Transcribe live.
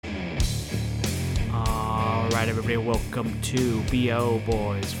right, everybody, welcome to BO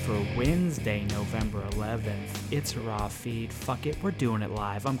Boys for Wednesday, November 11th. It's a raw feed. Fuck it, we're doing it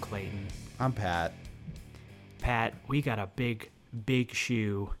live. I'm Clayton. I'm Pat. Pat, we got a big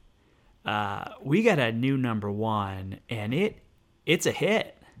shoe. We got a new number one, and it's a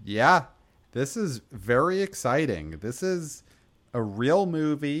hit. Yeah, this is very exciting. This is a real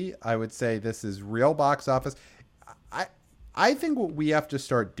movie. I would say this is real box office. I think what we have to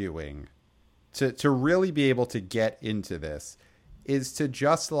start doing to really be able to get into this is to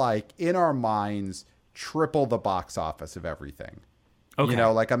just, like, in our minds, triple the box office of everything. Okay. You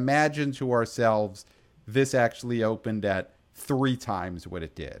know, like, imagine to ourselves this actually opened at 3 times what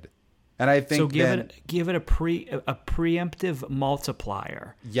it did. And I think so give it a preemptive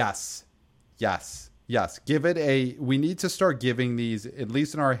multiplier. Yes. Give it we need to start giving these, at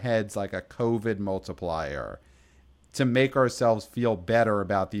least in our heads, like a COVID multiplier to make ourselves feel better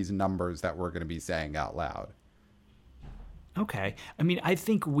about these numbers that we're going to be saying out loud. Okay. I mean, I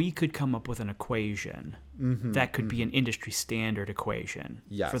think we could come up with an equation that could be an industry standard equation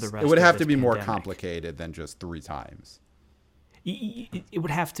for the rest of it would have to be pandemic. more complicated than just 3 times. It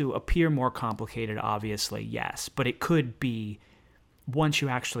would have to appear more complicated, obviously, yes. But it could be, once you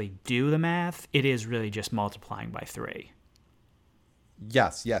actually do the math, it is really just multiplying by 3.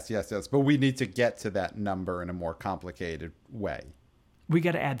 Yes. But we need to get to that number in a more complicated way. We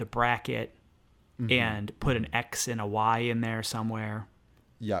got to add the bracket and put an X and a Y in there somewhere.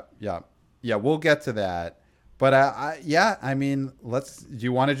 Yep. Yeah, we'll get to that. But I mean, do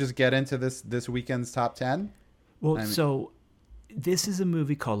you want to just get into this weekend's top 10? Well, so this is a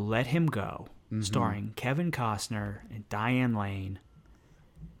movie called Let Him Go, starring Kevin Costner and Diane Lane.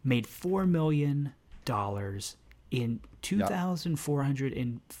 Made $4 million in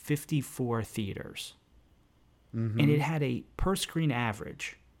 2,454 theaters. And it had a per-screen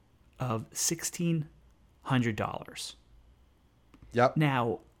average of $1,600. Yep.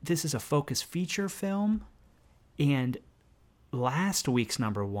 Now, this is a focus feature film, and last week's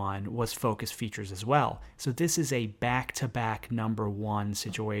number one was focus features as well. So this is a back-to-back number one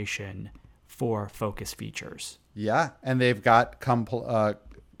situation for focus features. Yeah, and they've got Come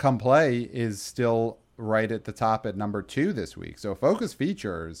Play is still right at the top at number 2 this week. So focus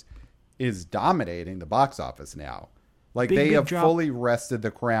features is dominating the box office now. Like, they have fully wrested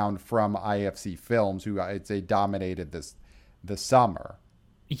the crown from IFC Films, who I'd say dominated this summer.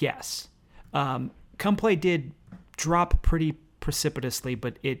 Yes. Come Play did drop pretty precipitously,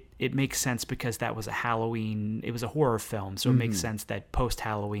 but it makes sense because that was a horror film, so it makes sense that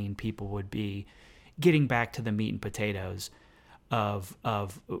post-Halloween people would be getting back to the meat and potatoes of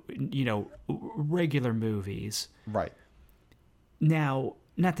regular movies. Right. Now,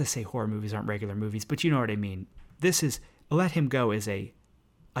 not to say horror movies aren't regular movies, but you know what I mean. This is Let Him Go is a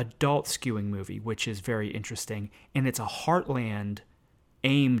adult skewing movie, which is very interesting, and it's a Heartland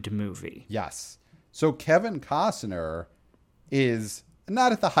aimed movie. Yes. So Kevin Costner is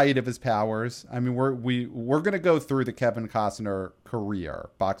not at the height of his powers. I mean, we're going to go through the Kevin Costner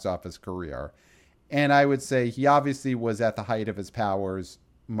career, box office career. And I would say he obviously was at the height of his powers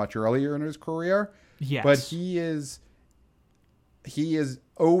much earlier in his career. Yes. But he is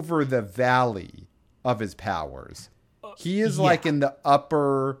over the valley of his powers. He is like in the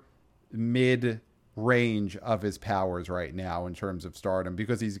upper mid range of his powers right now in terms of stardom,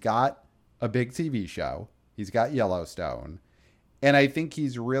 because he's got a big TV show. He's got Yellowstone. And I think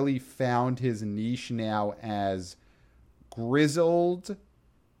he's really found his niche now as grizzled,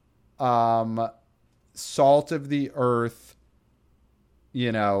 salt of the earth,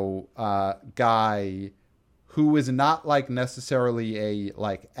 guy who is not like necessarily a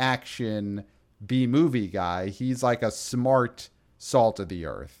like action B-movie guy. He's like a smart salt of the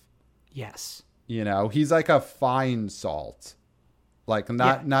earth. Yes. He's like a fine salt. Like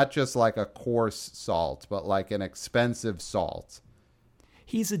not just like a coarse salt, but like an expensive salt.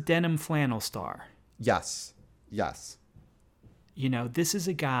 He's a denim flannel star. Yes. This is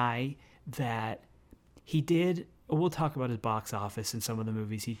a guy that we'll talk about his box office and some of the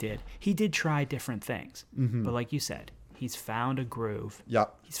movies he did. He did try different things. But like you said, he's found a groove.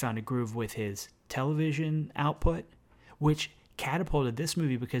 Yep. He's found a groove with his television output, which catapulted this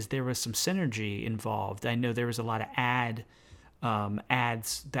movie because there was some synergy involved. I know there was a lot of ads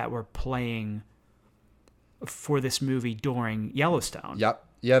that were playing for this movie during Yellowstone. Yep.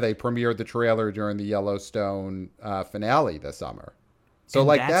 Yeah, they premiered the trailer during the Yellowstone finale this summer. So, and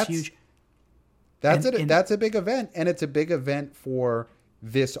like, that's huge. That's a big event, and it's a big event for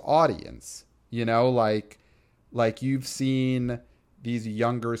this audience. Like you've seen these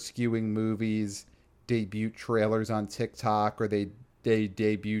younger skewing movies debut trailers on TikTok, or they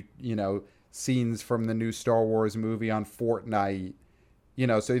debut, scenes from the new Star Wars movie on Fortnite.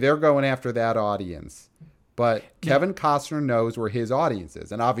 So they're going after that audience. But Kevin Costner knows where his audience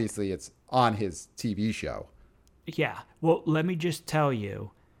is, and obviously it's on his TV show. Yeah. Well, let me just tell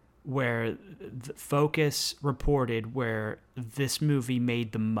you where the Focus reported where this movie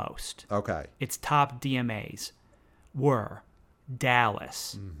made the most. Okay. Its top DMAs were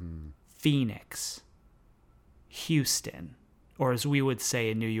Dallas, Phoenix, Houston, or as we would say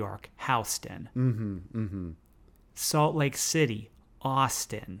in New York, Houston, Salt Lake City,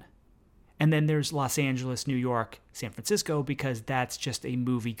 Austin, and then there's Los Angeles, New York, San Francisco, because that's just a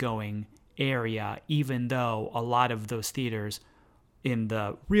movie-going area, even though a lot of those theaters in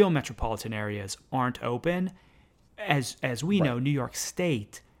the real metropolitan areas aren't open. As we know, New York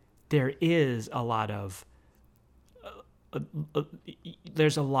State, there is a lot of how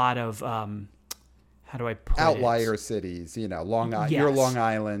do I put outlier it? cities, Long Island, Yes. your Long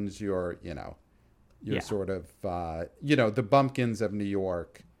Islands, your sort of, the bumpkins of New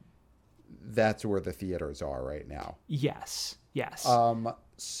York. That's where the theaters are right now. Yes.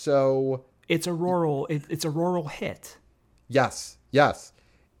 So it's a rural hit. Yes.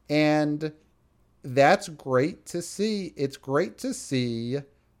 And that's great to see. It's great to see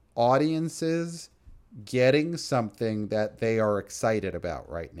audiences getting something that they are excited about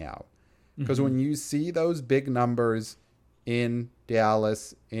right now. Because when you see those big numbers in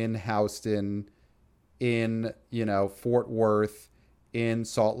Dallas, in Houston, in, Fort Worth, in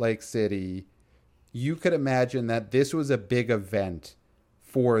Salt Lake City, you could imagine that this was a big event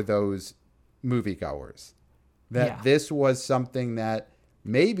for those moviegoers. That this was something that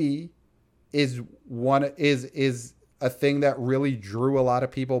maybe is a thing that really drew a lot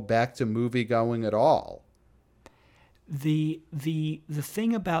of people back to moviegoing at all. The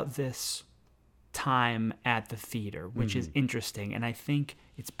thing about this time at the theater, which is interesting, and I think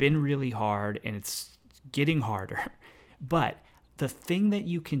it's been really hard and it's getting harder, but the thing that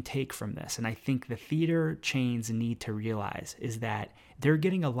you can take from this, and I think the theater chains need to realize, is that they're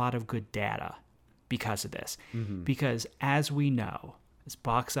getting a lot of good data because of this. Because as we know, as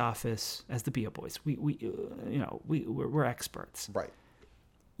box office, as the Beale Boys, we're experts. Right.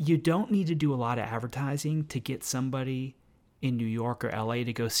 You don't need to do a lot of advertising to get somebody in New York or LA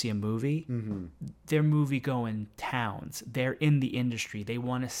to go see a movie. They're movie-going towns. They're in the industry. They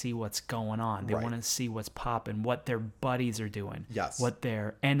want to see what's going on. They want to see what's popping, what their buddies are doing, what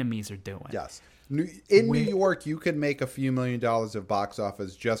their enemies are doing. Yes. In New York, you could make a few $1 million of box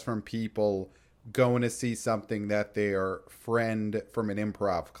office just from people going to see something that their friend from an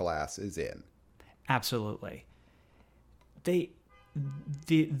improv class is in. Absolutely. The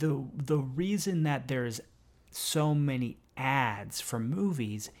reason that there's so many ads for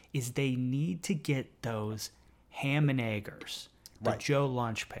movies is they need to get those ham and eggers, the Joe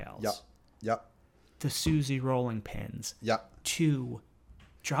Lunch Pails, the Susie Rolling Pins, to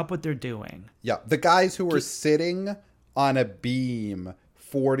drop what they're doing. The guys who are sitting on a beam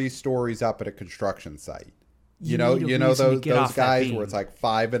 40 stories up at a construction site. You know those guys where it's like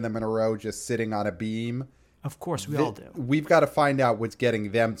 5 of them in a row just sitting on a beam. Of course, we all do. We've got to find out what's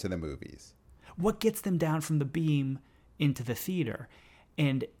getting them to the movies. What gets them down from the beam into the theater?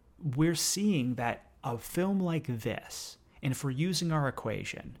 And we're seeing that a film like this, and if we're using our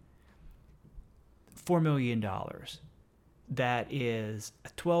equation, $4 million, that is a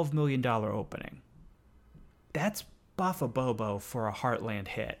 $12 million opening. That's Buffa Bobo for a Heartland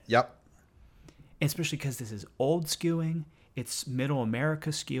hit. Yep. Especially because this is old skewing, it's middle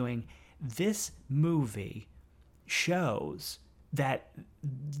America skewing. This movie shows that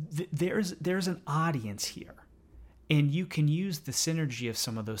there's an audience here, and you can use the synergy of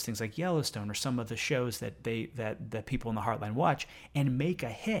some of those things like Yellowstone or some of the shows that people in the Heartland watch and make a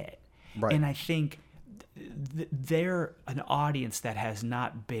hit. Right. And I think they're an audience that has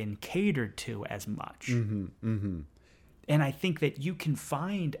not been catered to as much. And I think that you can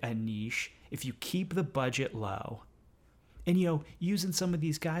find a niche if you keep the budget low. And, using some of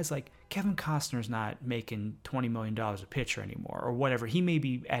these guys, like Kevin Costner's not making $20 million a picture anymore or whatever. He may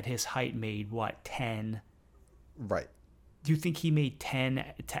be at his height made, 10? Right. Do you think he made 10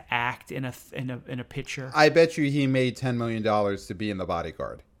 to act in a picture? I bet you he made $10 million to be in The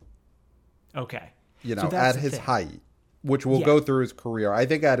Bodyguard. Okay. At his height, which will go through his career. I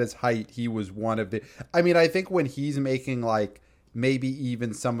think at his height, he was one of the... I mean, I think when he's making, maybe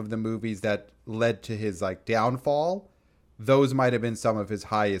even some of the movies that led to his, downfall... Those might have been some of his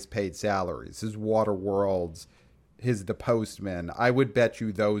highest paid salaries. His Waterworlds, his The Postman. I would bet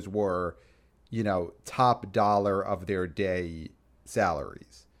you those were, top dollar of their day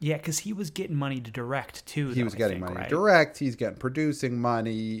salaries. Yeah, because he was getting money to direct too. He was getting money to direct. He's getting producing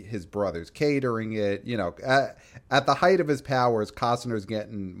money. His brother's catering it. At the height of his powers, Costner's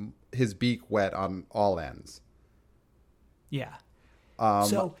getting his beak wet on all ends. Yeah.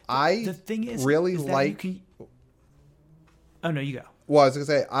 So the thing is, really like. Oh no, you go. Well, I was gonna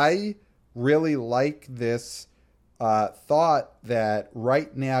say I really like this thought that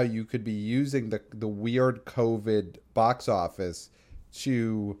right now you could be using the weird COVID box office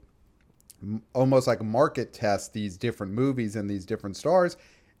to almost like market test these different movies and these different stars.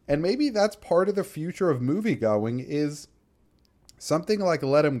 And maybe that's part of the future of movie going is something like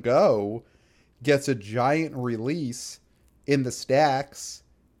Let 'Em Go gets a giant release in the stacks,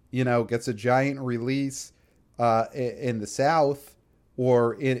 gets a giant release in the South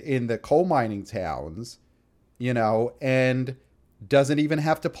or in the coal mining towns, and doesn't even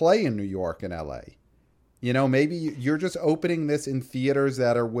have to play in New York and LA. Maybe you're just opening this in theaters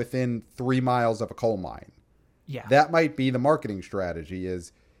that are within 3 miles of a coal mine. Yeah. That might be the marketing strategy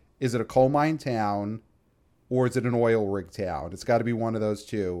is it a coal mine town or is it an oil rig town? It's got to be one of those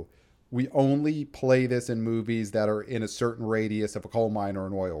two. We only play this in movies that are in a certain radius of a coal mine or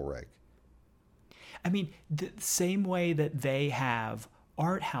an oil rig. I mean, the same way that they have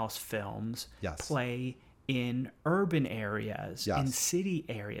art house films play in urban areas, in city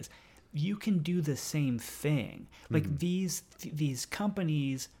areas. You can do the same thing. Like these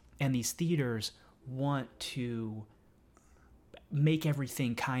companies and these theaters want to make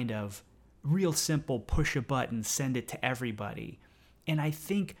everything kind of real simple, push a button, send it to everybody. And I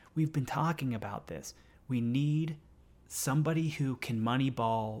think we've been talking about this. We need somebody who can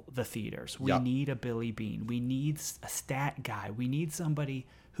moneyball the theaters. We need a Billy Bean. We need a stat guy. We need somebody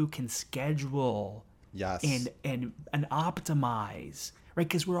who can schedule and optimize. Right,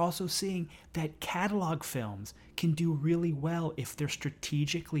 because we're also seeing that catalog films can do really well if they're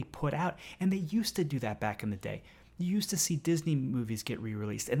strategically put out. And they used to do that back in the day. You used to see Disney movies get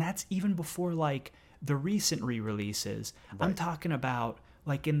re-released. And that's even before, like, the recent re-releases. Right. I'm talking about,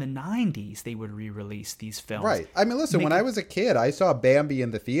 like, in the 90s, they would re-release these films. Right. I mean, listen, when I was a kid, I saw Bambi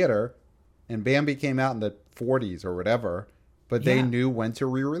in the theater. And Bambi came out in the 40s or whatever. But they knew when to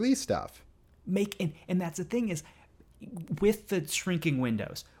re-release stuff. And that's the thing is, with the shrinking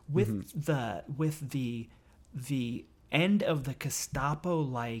windows, with the end of the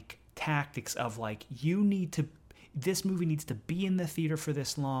Gestapo-like tactics of like, this movie needs to be in the theater for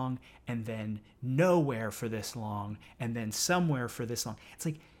this long, and then nowhere for this long, and then somewhere for this long. It's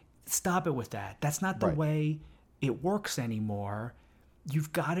like, stop it with that. That's not the way it works anymore.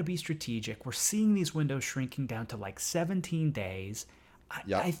 You've got to be strategic. We're seeing these windows shrinking down to like 17 days.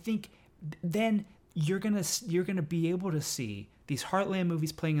 I think then you're gonna be able to see these Heartland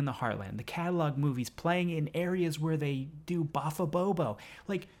movies playing in the Heartland, the catalog movies playing in areas where they do Bafa Bobo.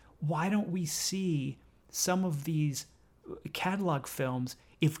 Like, why don't we see some of these catalog films?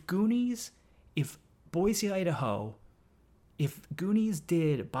 If Boise, Idaho, if Goonies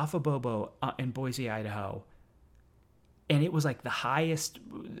did Bafa Bobo in Boise, Idaho, and it was like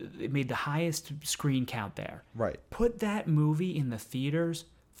it made the highest screen count there. Right. Put that movie in the theaters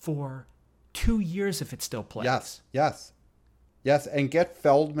for 2 years if it still plays. Yes. And get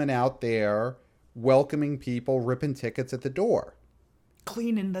Feldman out there welcoming people, ripping tickets at the door.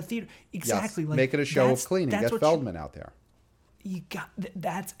 Cleaning the theater. Exactly. Yes. Like, make it a show of cleaning. Get Feldman out there. You got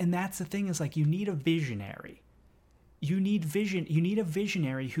that's the thing is, like, you need a visionary. You need vision. You need a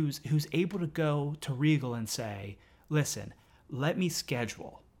visionary who's able to go to Regal and say, listen, let me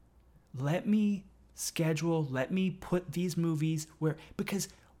schedule. Let me put these movies where, because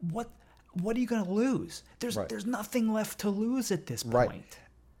what are you going to lose? There's nothing left to lose at this point. Right.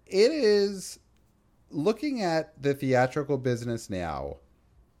 It is, looking at the theatrical business now,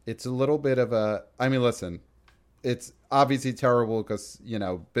 it's a little bit of listen, it's obviously terrible because,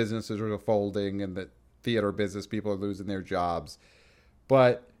 businesses are folding and the theater business people are losing their jobs.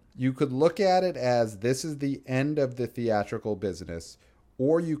 But you could look at it as this is the end of the theatrical business,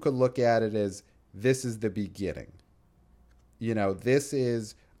 or you could look at it as this is the beginning. This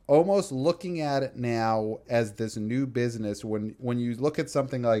is almost looking at it now as this new business. When you look at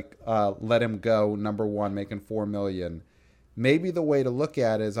something like Let 'Em Go, #1, making $4 million, maybe the way to look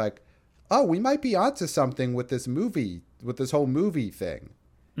at it is like, oh, we might be onto something with this movie, with this whole movie thing.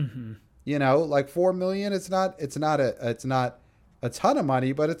 Mm-hmm. Like $4 million, it's not a ton of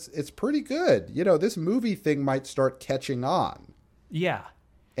money, but it's pretty good. This movie thing might start catching on. Yeah.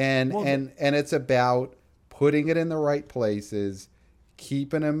 And it's about putting it in the right places,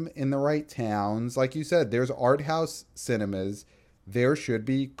 keeping them in the right towns. Like you said, there's art house cinemas. There should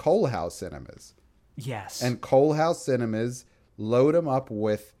be coal house cinemas. Yes. And coal house cinemas load them up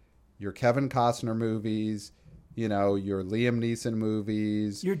with your Kevin Costner movies, you know, your Liam Neeson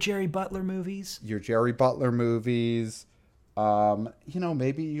movies, your Jerry Butler movies, you know,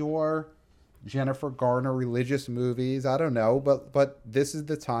 maybe your Jennifer Garner religious movies. I don't know, but this is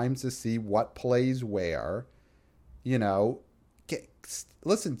the time to see what plays where. You know,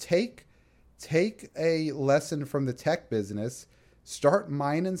 listen, take a lesson from the tech business. Start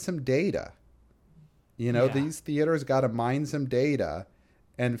mining some data. You know, these theaters got to mine some data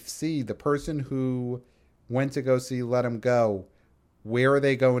and see the person who went to go see Let 'Em Go, where are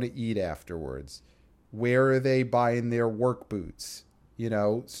they going to eat afterwards? Where are they buying their work boots? You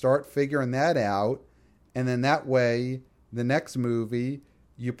know, start figuring that out. And then that way, the next movie,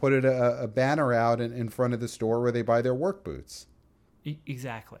 you put a banner out in front of the store where they buy their work boots.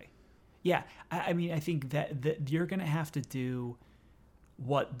 Exactly. Yeah. I mean, I think that you're going to have to do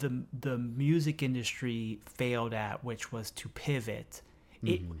what the music industry failed at, which was to pivot.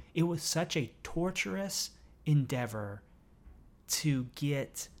 It was such a torturous endeavor to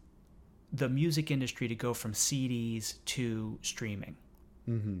get the music industry to go from CDs to streaming.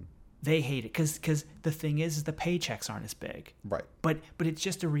 They hate it because the thing is the paychecks aren't as big. Right. But it's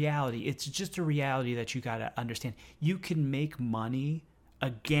just a reality. It's just a reality that you got to understand. You can make money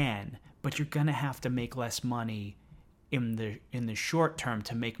again, but you're going to have to make less money in the short term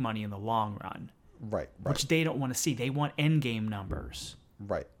to make money in the long run. Right. Which they don't want to see. They want end game numbers.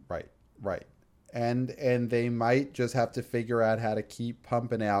 Right. And they might just have to figure out how to keep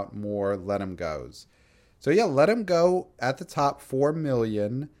pumping out more Let 'Em Goes. So yeah, Let 'Em Go at the top, 4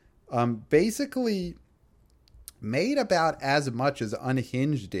 million. Basically made about as much as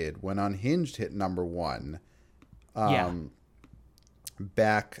Unhinged did when Unhinged hit number 1.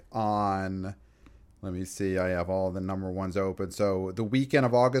 Back on, let me see, I have all the number 1s open. So the weekend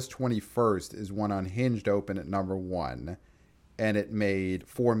of August 21st is when Unhinged opened at number 1. And it made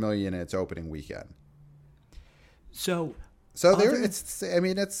 4 million in its opening weekend. So there, it's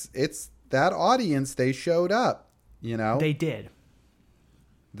that audience. They showed up. You know, they did.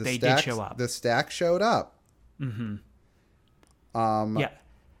 They did show up. The stack showed up. Yeah. Do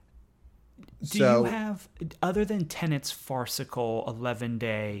you have, other than Tenet's farcical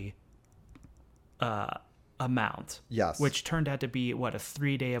 11-day amount? Yes. Which turned out to be what, a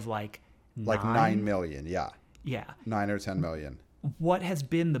 3-day of like 9 million. Yeah. Yeah. 9 or 10 million. What has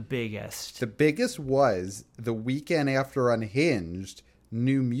been the biggest? The biggest was the weekend after Unhinged,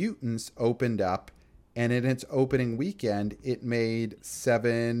 New Mutants opened up, and in its opening weekend, it made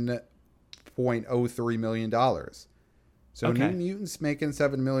 $7.03 million. So okay. New Mutants making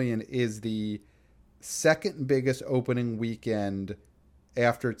 $7 million is the second biggest opening weekend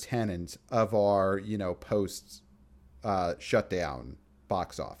after Tenet of our, you know, post shutdown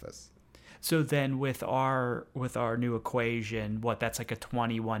box office. So then with our new equation, that's like a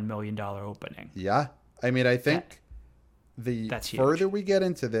 $21 million opening. Yeah. I mean, I think that's further we get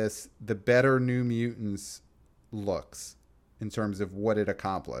into this, the better New Mutants looks in terms of what it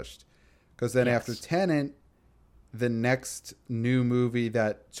accomplished. Because then after Tenet, the next new movie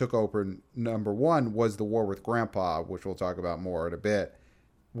that took over number 1 was The War with Grandpa, which we'll talk about more in a bit,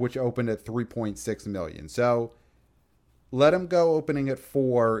 which opened at 3.6 million. So Let 'Em Go opening at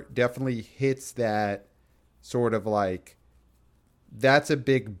 4 definitely hits that sort of like, that's a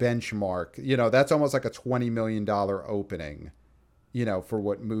big benchmark. You know, that's almost like a $20 million opening, you know, for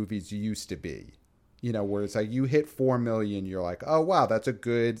what movies used to be. You know, where it's like you hit 4 million, you're like, oh, wow, that's a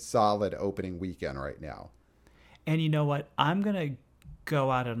good, solid opening weekend right now. And you know what? I'm going to go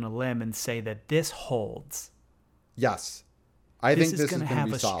out on a limb and say that this holds. Yes. I think this is going to have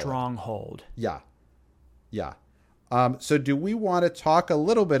be a solid. Strong hold. Yeah. Yeah. So do we want to talk a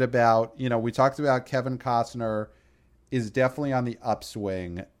little bit about, you know, we talked about Kevin Costner is definitely on the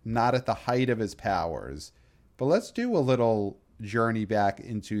upswing, not at the height of his powers. But let's do a little journey back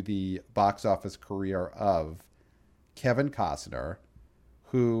into the box office career of Kevin Costner,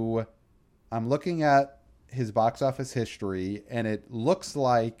 who I'm looking at his box office history, and it looks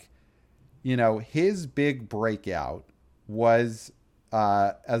like, you know, his big breakout was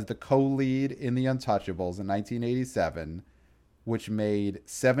as the co-lead in The Untouchables in 1987, which made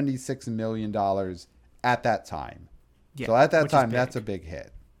 $76 million at that time. Yeah, so at that time, that's a big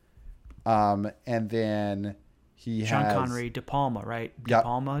hit. And then he Sean has... Connery, De Palma, right? De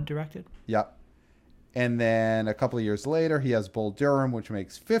Palma directed? Yep. And then a couple of years later, he has Bull Durham, which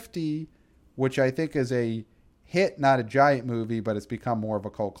makes 50, which I think is a hit, not a giant movie, but it's become more of a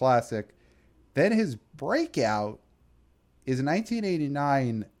cult classic. Then his breakout is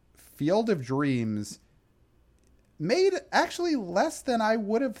 1989 Field of Dreams, made actually less than I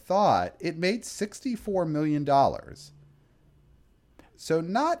would have thought. It made $64 million. So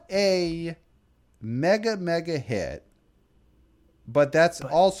not a mega hit, but that's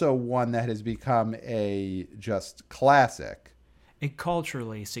also one that has become a just classic. And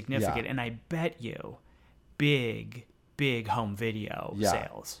culturally significant. Yeah. And I bet you big home video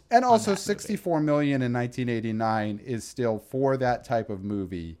sales. And also 64 million in 1989 is still, for that type of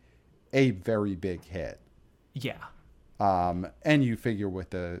movie, a very big hit. Yeah. And you figure what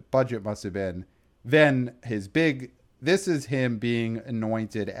the budget must have been. Then this is him being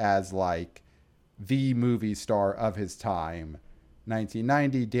anointed as like the movie star of his time.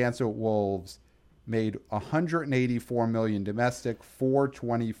 1990, Dance with Wolves made 184 million domestic,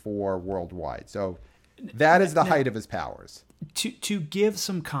 424 worldwide. So that is the height of his powers. To give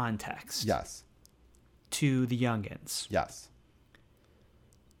some context. Yes. To the youngins. Yes.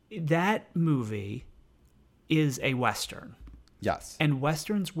 That movie is a Western. Yes. And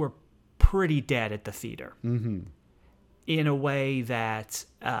Westerns were pretty dead at the theater. Mm-hmm. In a way that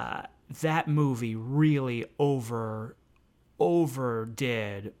that movie really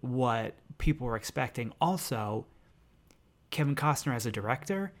overdid what people were expecting. Also, Kevin Costner as a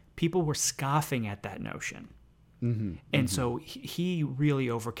director, people were scoffing at that notion. Mm-hmm. And so he really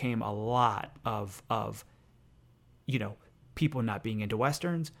overcame a lot of people not being into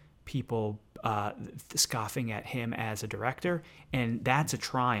Westerns, people scoffing at him as a director, and that's a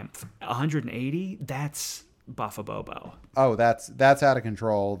triumph. 180, that's Buffabobo. Oh, that's out of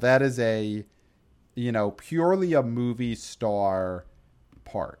control. That is a, purely a movie star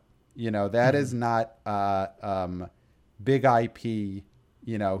part. That is not big IP. He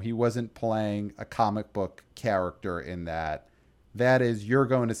wasn't playing a comic book character in that. That is, you're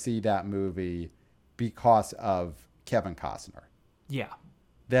going to see that movie because of Kevin Costner. Yeah.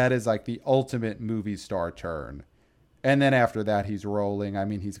 That is like the ultimate movie star turn. And then after that, he's rolling. I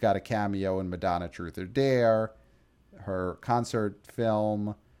mean, he's got a cameo in Madonna Truth or Dare, her concert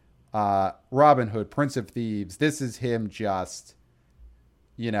film, Robin Hood, Prince of Thieves. This is him just,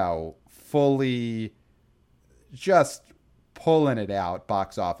 fully just pulling it out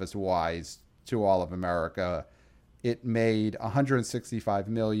box office wise to all of America. It made 165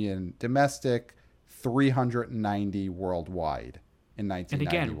 million domestic, 390 worldwide in 1991. And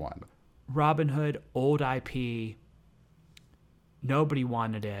again, Robin Hood, old IP. Nobody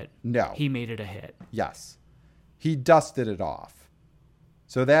wanted it. No. He made it a hit. Yes. He dusted it off.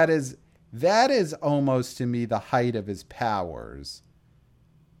 So that is almost, to me, the height of his powers.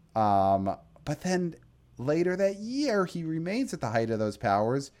 But then later that year, he remains at the height of those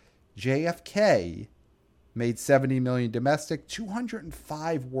powers. JFK made 70 million domestic,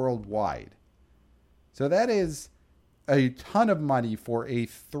 205 worldwide. So that is a ton of money for a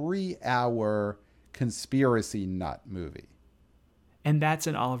 3-hour conspiracy nut movie. And that's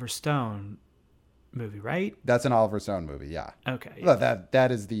an Oliver Stone movie, right? That's an Oliver Stone movie, yeah. Okay. Yeah. Well,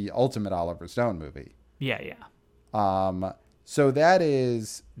 that is the ultimate Oliver Stone movie. Yeah. So that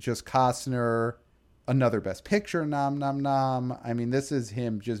is just Costner, another Best Picture nom. I mean, this is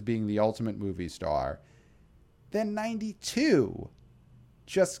him just being the ultimate movie star. Then 92,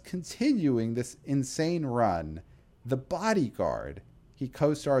 just continuing this insane run. The Bodyguard. He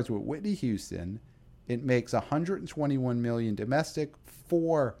co-stars with Whitney Houston. It makes 121 million domestic,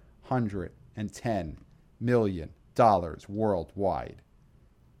 $410 million worldwide.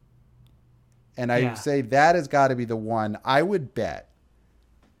 And I would say that has got to be the one I would bet.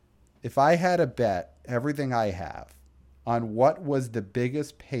 If I had to bet everything I have on what was the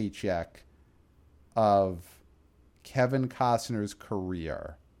biggest paycheck of Kevin Costner's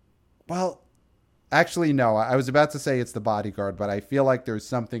career. Well, actually, no. I was about to say it's The Bodyguard, but I feel like there's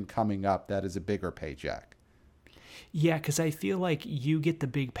something coming up that is a bigger paycheck. Yeah, because I feel like you get the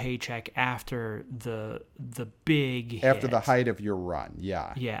big paycheck after the big hit. After the height of your run,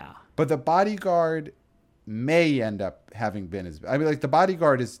 yeah. Yeah. But The Bodyguard may end up having been The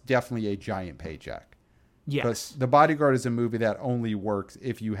Bodyguard is definitely a giant paycheck. Yes. But The Bodyguard is a movie that only works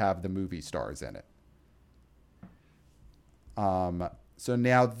if you have the movie stars in it. So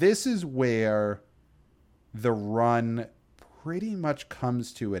now this is where the run pretty much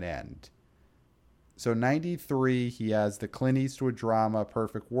comes to an end. So 93, he has the Clint Eastwood drama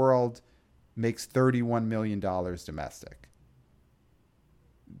Perfect World, makes $31 million domestic.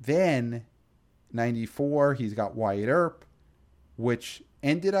 Then 94, he's got Wyatt Earp, which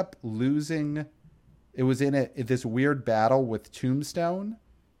ended up losing. It was in this weird battle with Tombstone.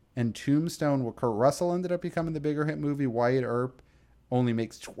 And Tombstone, with Kurt Russell, ended up becoming the bigger hit movie. Wyatt Earp only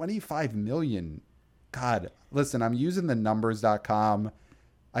makes $25 million. God, listen, I'm using the numbers.com.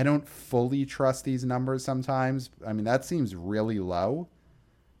 I don't fully trust these numbers sometimes. I mean, that seems really low.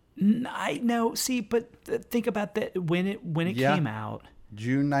 I know. See, but think about that when it Yeah. came out.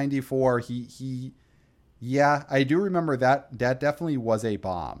 June 94. Yeah, I do remember that. That definitely was a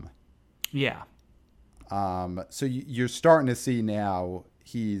bomb. Yeah. So you're starting to see now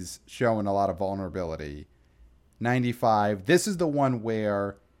he's showing a lot of vulnerability. 95. This is the one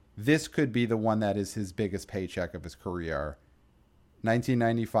where this could be the one that is his biggest paycheck of his career.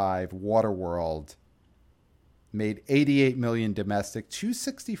 1995, Waterworld made 88 million domestic,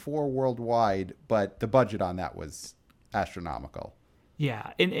 264 worldwide, but the budget on that was astronomical.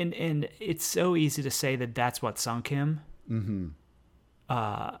 Yeah, and it's so easy to say that that's what sunk him. Mm-hmm.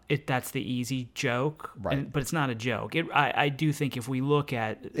 That's the easy joke, Right. but it's not a joke. I do think if we look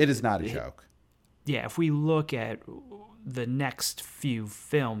at It is not a joke. Yeah, if we look at the next few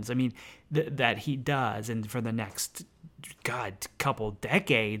films, I mean, that he does, and for the next, couple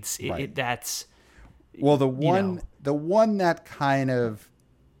decades, Right. that's... Well, the one that kind of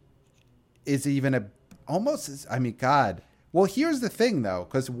is even almost, I mean, God. Well, here's the thing, though,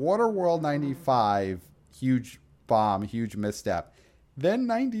 because Waterworld 95, huge bomb, huge misstep. Then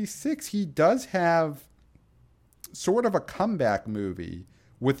 96, he does have sort of a comeback movie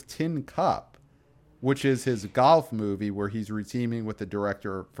with Tin Cup, which is his golf movie where he's reteaming with the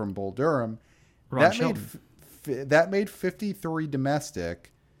director from Bull Durham. Ron That made 53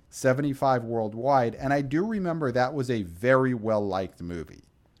 domestic, 75 worldwide, and I do remember that was a very well-liked movie.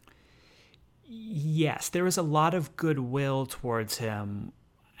 Yes, there was a lot of goodwill towards him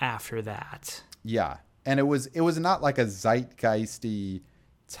after that. Yeah, and it was not like a zeitgeisty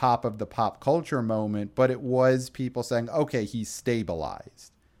top of the pop culture moment, but it was people saying, okay, he's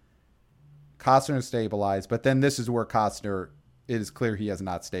stabilized. Costner stabilized, but then this is where Costner, it is clear he has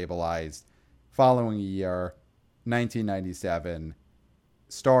not stabilized. Following year, 1997,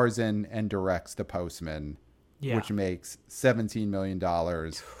 stars in and directs The Postman, which makes $17 million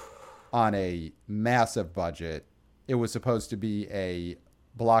on a massive budget. It was supposed to be a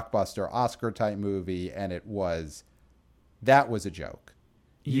blockbuster Oscar-type movie, and that was a joke.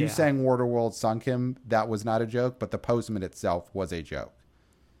 You saying Waterworld sunk him, that was not a joke, but The Postman itself was a joke.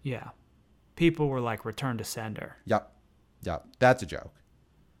 Yeah. People were like, return to sender. Yep. That's a joke.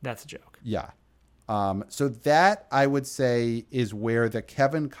 That's a joke. Yeah. So that, I would say, is where the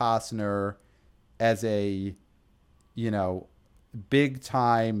Kevin Costner as a, big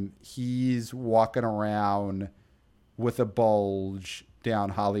time, he's walking around with a bulge down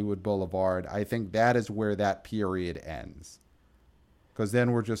Hollywood Boulevard. I think that is where that period ends. Because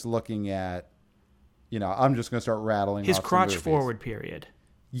then we're just looking at, I'm just going to start rattling his off some crotch movies. forward period.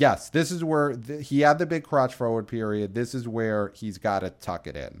 Yes, this is where he had the big crotch forward period. This is where he's got to tuck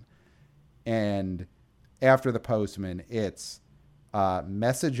it in. And after The Postman, it's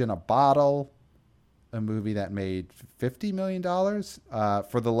Message in a Bottle, a movie that made $50 million.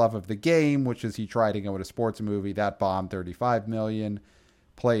 For the Love of the Game, which is he tried to go with a sports movie. That bombed $35 million.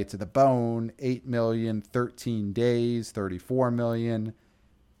 Play It to the Bone, $8 million. 13 Days, $34 million.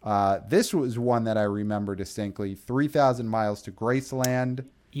 This was one that I remember distinctly. 3,000 Miles to Graceland.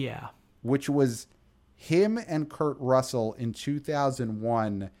 Yeah. Which was him and Kurt Russell in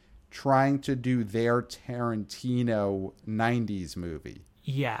 2001 trying to do their Tarantino 90s movie.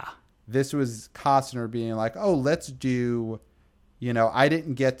 Yeah. This was Costner being like, oh, let's do, I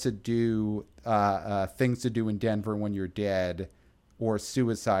didn't get to do Things to Do in Denver When You're Dead or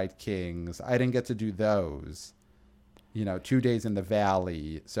Suicide Kings. I didn't get to do those. 2 Days in the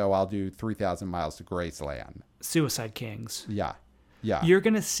Valley, so I'll do 3,000 Miles to Graceland. Suicide Kings. Yeah. You're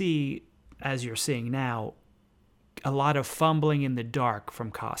going to see, as you're seeing now, a lot of fumbling in the dark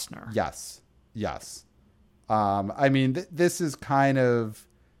from Costner. Yes. I mean, this is kind of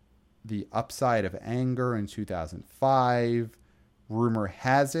the upside of Anger in 2005. Rumor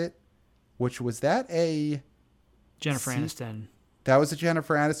Has It, which was that a... Jennifer Aniston. That was a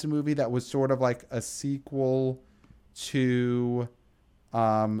Jennifer Aniston movie that was sort of like a sequel to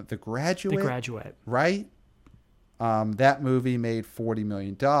The Graduate. The Graduate. Right? That movie made $40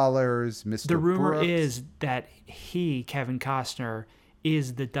 million. Mr. The rumor Brooks. is that Kevin Costner,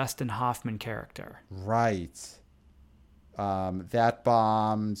 is the Dustin Hoffman character. Right. That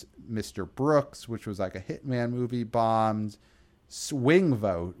bombed. Mr. Brooks, which was like a Hitman movie, bombed. Swing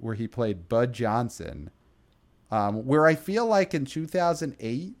Vote, where he played Bud Johnson. Where I feel like in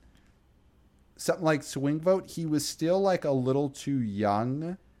 2008, something like Swing Vote, he was still like a little too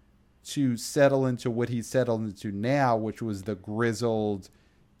young to settle into what he's settled into now, which was the grizzled,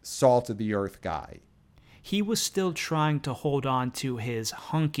 salt of the earth guy. He was still trying to hold on to his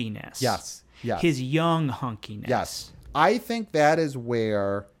hunkiness. Yes. His young hunkiness. Yes. I think that is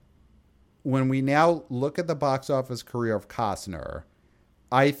where, when we now look at the box office career of Costner,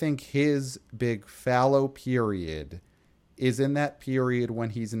 I think his big fallow period is in that period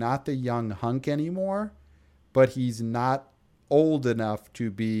when he's not the young hunk anymore, but he's not old enough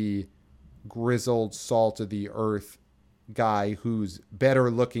to be grizzled, salt of the earth guy who's better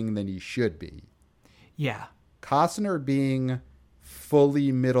looking than he should be. Yeah. Costner being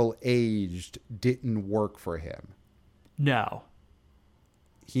fully middle-aged didn't work for him. No.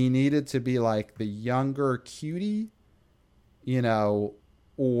 He needed to be like the younger cutie, you know,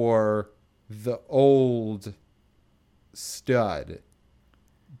 or the old stud.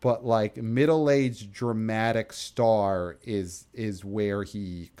 But like middle-aged dramatic star is where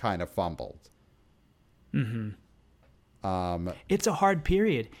he kind of fumbled. Mm-hmm. It's a hard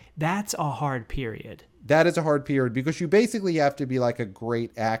period. That's a hard period. That is a hard period because you basically have to be like a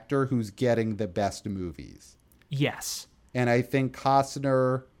great actor who's getting the best movies. Yes. And I think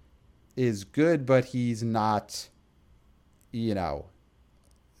Costner is good, but he's not, you know,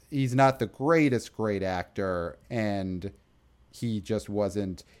 he's not the greatest great actor, and he just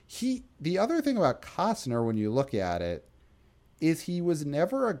wasn't. The other thing about Costner, when you look at it, is he was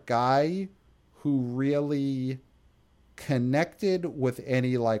never a guy who really connected with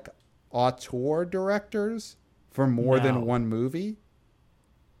any like auteur directors for more than one movie.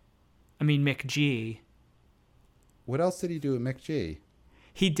 I mean, McG. What else did he do with McG?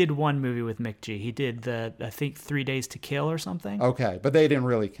 He did one movie with McG. He did I think 3 Days to Kill or something. Okay, but they didn't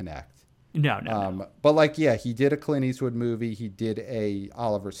really connect. No. But like, yeah, he did a Clint Eastwood movie. He did a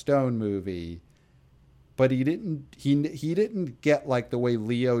Oliver Stone movie, but he didn't get like the way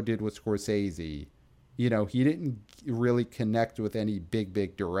Leo did with Scorsese. You know, he didn't really connect with any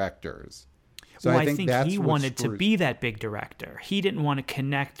big directors. So I think he wanted to be that big director. He didn't want to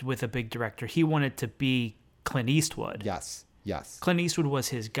connect with a big director. He wanted to be Clint Eastwood. Yes. Clint Eastwood was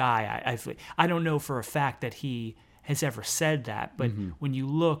his guy. I don't know for a fact that he has ever said that, but when you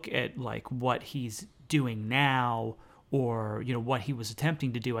look at like what he's doing now, or you know what he was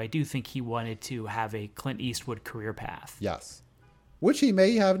attempting to do, I do think he wanted to have a Clint Eastwood career path. Yes, which he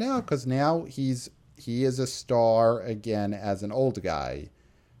may have now, because now he is a star again as an old guy.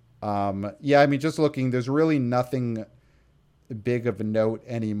 Yeah, I mean, just looking, there's really nothing big of a note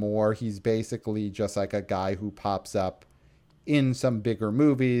anymore. He's basically just like a guy who pops up in some bigger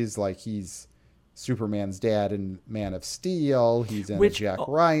movies, like he's Superman's dad in Man of Steel. He's in a Jack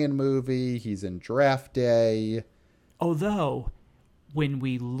Ryan movie. He's in Draft Day. Although, when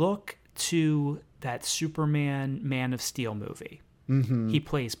we look to that Superman Man of Steel movie, he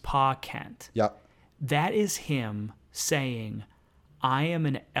plays Pa Kent. Yep. That is him saying, I am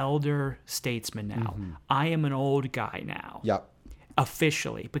an elder statesman now. I am an old guy now. Yep.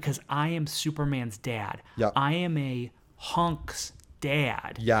 Officially, because I am Superman's dad. Yep. I am a hunk's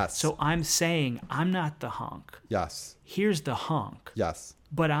dad. Yes. So I'm saying I'm not the hunk. Yes. Here's the hunk. Yes.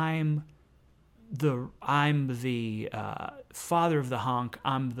 But I'm the father of the hunk.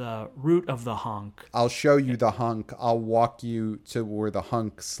 I'm the root of the hunk. I'll show you the hunk. I'll walk you to where the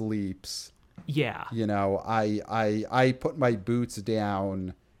hunk sleeps. Yeah. You know, I put my boots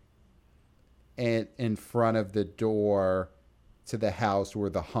down and in front of the door to the house where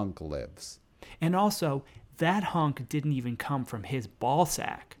the hunk lives. And also, that hunk didn't even come from his ball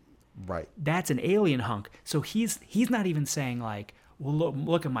sack. Right. That's an alien hunk. So he's not even saying like, well,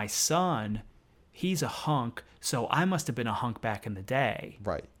 look at my son. He's a hunk, so I must have been a hunk back in the day.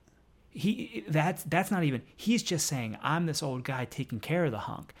 Right. That's not even. He's just saying I'm this old guy taking care of the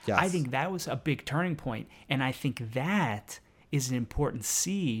hunk. Yes. I think that was a big turning point, and I think that is an important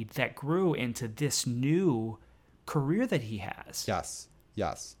seed that grew into this new career that he has. Yes.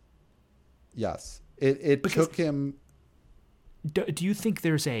 It took him. Do you think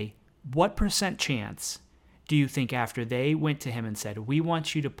there's what % chance do you think after they went to him and said, we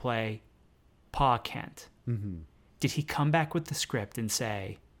want you to play Pa Kent, did he come back with the script and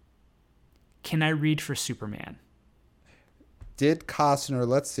say, can I read for Superman? Did Costner,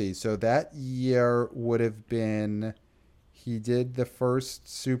 let's see, so that year would have been, he did the first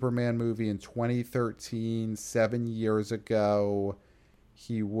Superman movie in 2013, 7 years ago.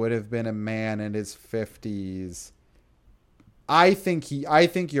 He would have been a man in his 50s. I think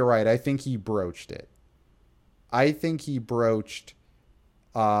you're right. I think he broached it. I think he broached,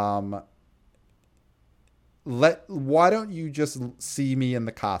 why don't you just see me in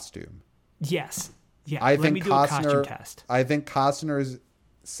the costume? Yes. Yeah. Let me do a costume test. I think Costner's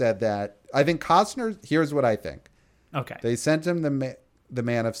said that. I think Costner, here's what I think. Okay. They sent him the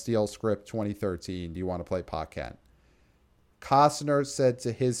Man of Steel script 2013. Do you want to play Pa Kent? Costner said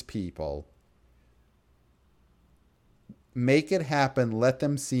to his people, make it happen. Let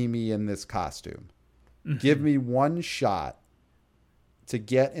them see me in this costume. Give me one shot. to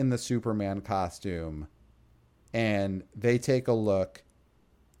get in the Superman costume, and they take a look,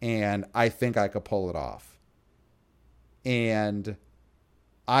 and I think I could pull it off. And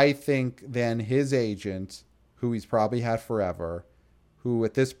I think then his agent, who he's probably had forever, who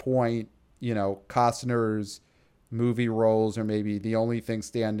at this point, Costner's movie roles are maybe the only thing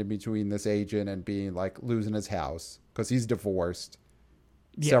standing between this agent and being like losing his house, because he's divorced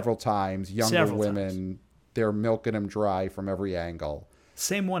several times. Younger women, they're milking him dry from every angle.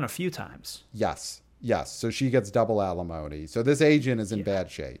 Same one a few times. Yes. So she gets double alimony. So this agent is in bad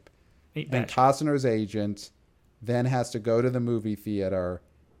shape. And Costner's agent then has to go to the movie theater,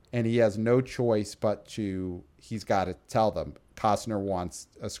 and he has no choice but he's got to tell them Costner wants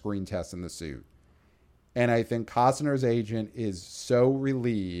a screen test in the suit. And I think Costner's agent is so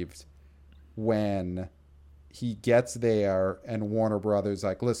relieved when he gets there and Warner Brothers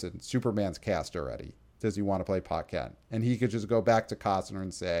like, listen, Superman's cast already. Does he want to play Pa Kent? And he could just go back to Costner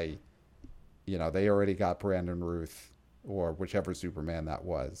and say, they already got Brandon Routh or whichever Superman that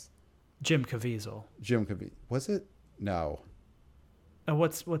was. Jim Caviezel. Was it? No.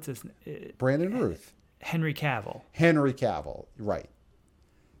 What's his name? Brandon Routh. Henry Cavill. Right.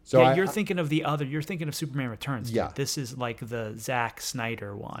 So you're thinking of Superman Returns. Dude. Yeah. This is like the Zack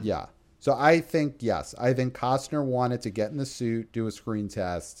Snyder one. Yeah. So I think Costner wanted to get in the suit, do a screen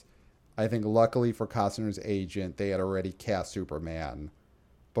test. I think luckily for Costner's agent, they had already cast Superman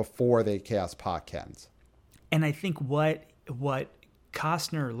before they cast Pa Kent. And I think what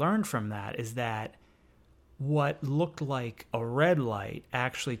Costner learned from that is that what looked like a red light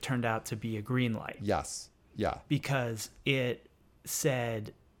actually turned out to be a green light. Yes. Yeah. Because it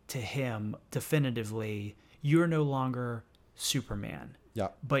said to him definitively, you're no longer Superman. Yeah.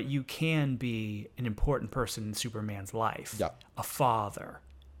 But you can be an important person in Superman's life. Yeah. A father.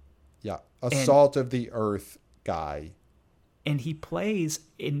 Yeah. Salt of the earth guy. And he plays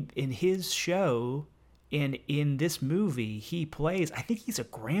in his show, in this movie, he plays, I think he's a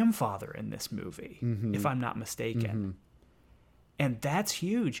grandfather in this movie, if I'm not mistaken. Mm-hmm. And that's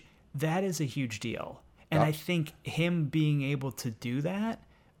huge. That is a huge deal. And I think him being able to do that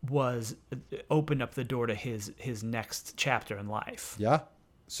was opened up the door to his next chapter in life. Yeah.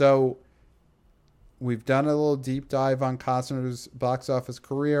 So we've done a little deep dive on Costner's box office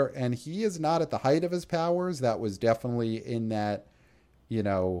career, and he is not at the height of his powers. That was definitely in that,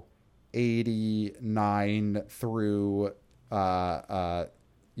 89 through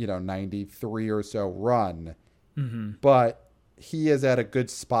 93 or so run. Mm-hmm. But he is at a good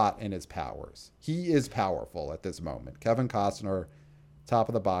spot in his powers. He is powerful at this moment. Kevin Costner, top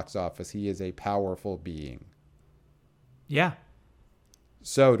of the box office. He is a powerful being. Yeah.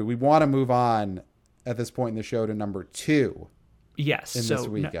 So do we want to move on at this point in the show to number 2? Yes. In this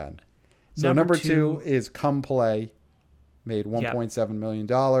weekend. So number two is Come Play. Made $1.7 million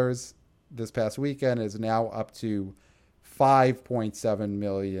this past weekend. Is now up to $5.7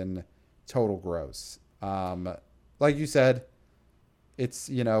 million total gross. Like you said, it's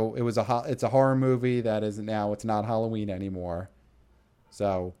it's a horror movie that is now, it's not Halloween anymore.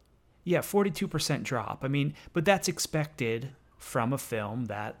 So 42% drop. I mean, but that's expected from a film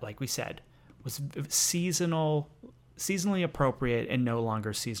that, like we said, was seasonally appropriate and no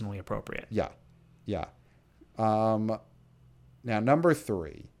longer seasonally appropriate. Yeah. Now number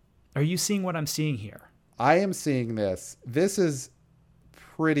 3. Are you seeing what I'm seeing here? I am seeing this. This is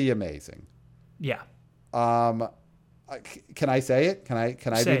pretty amazing. Yeah. Can I say it? Can I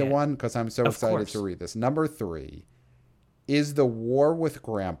be the one? Because I'm so excited to read this. Number 3 is The War with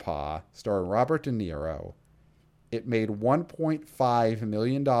Grandpa, starring Robert De Niro. It made $1.5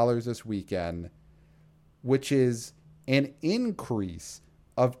 million this weekend, which is an increase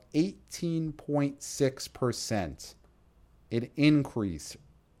of 18.6%. An increase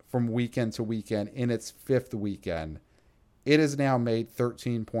from weekend to weekend in its 5th weekend. It has now made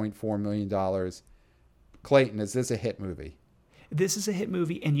 $13.4 million. Clayton, is this a hit movie? This is a hit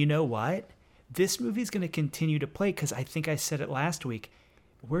movie, and you know what? This movie is going to continue to play because I think I said it last week.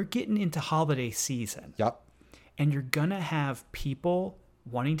 We're getting into holiday season. Yep. And you're going to have people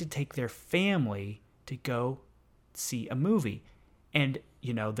wanting to take their family to go see a movie. And,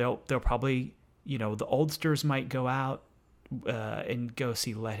 they'll probably, the oldsters might go out and go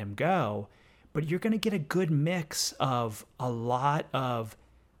see Let Him Go. But you're going to get a good mix of a lot of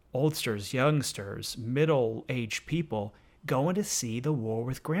oldsters, youngsters, middle-aged people going to see The War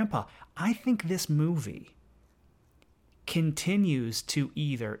with Grandpa. I think this movie continues to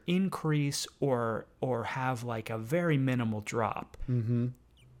either increase or have like a very minimal drop. Mm-hmm.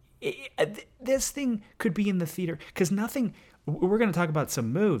 This thing could be in the theater because nothing. We're going to talk about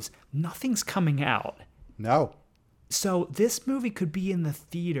some moves. Nothing's coming out. No. So this movie could be in the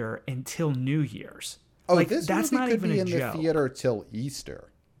theater until New Year's. Oh, like, this that's movie not could even be a in joke. the theater till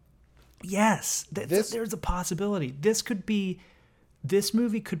Easter. Yes, there's a possibility. This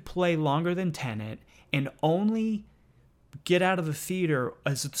movie could play longer than Tenet and only get out of the theater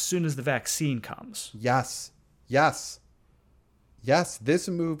as soon as the vaccine comes. Yes. Yes. Yes, this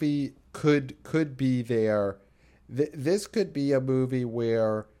movie could be there. This could be a movie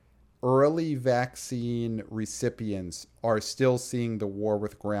where early vaccine recipients are still seeing The War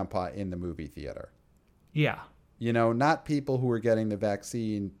with Grandpa in the movie theater. Yeah. You know, not people who are getting the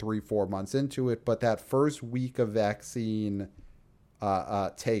vaccine 3-4 months into it, but that first week of vaccine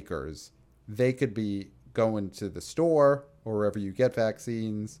takers, they could be going to the store or wherever you get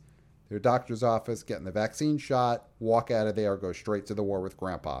vaccines, their doctor's office, getting the vaccine shot, walk out of there, go straight to The War with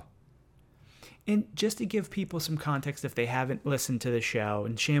Grandpa. And just to give people some context if they haven't listened to the show,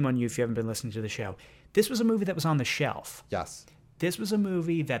 and shame on you if you haven't been listening to the show, this was a movie that was on the shelf. Yes. This was a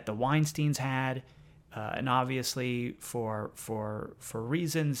movie that the Weinsteins had, and obviously for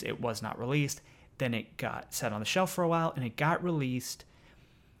reasons it was not released. Then it got set on the shelf for a while, and it got released.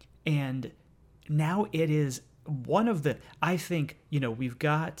 And now it is one of the, I think, we've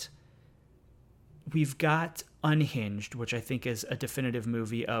got Unhinged, which I think is a definitive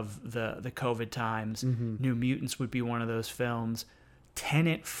movie of the COVID times. Mm-hmm. New Mutants would be one of those films.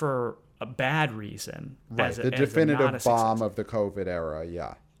 Tenet for a bad reason. Right, the definitive bomb of the COVID era,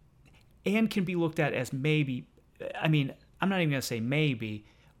 yeah. And can be looked at as maybe, I mean, I'm not even going to say maybe,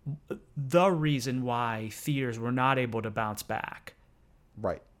 the reason why theaters were not able to bounce back.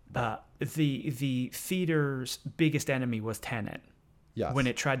 Right. The theater's biggest enemy was Tenet. Yes. When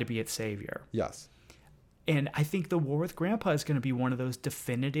it tried to be its savior. Yes. And I think The War with Grandpa is going to be one of those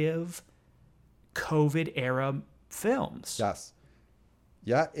definitive COVID era films. Yes.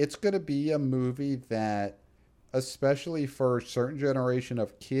 Yeah, it's going to be a movie that, especially for a certain generation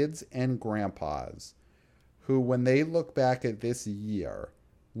of kids and grandpas, who, when they look back at this year,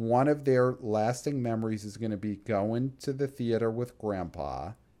 one of their lasting memories is going to be going to the theater with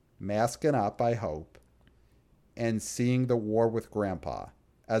Grandpa, masking up, I hope, and seeing The War with Grandpa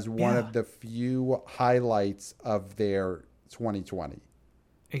as one of the few highlights of their 2020.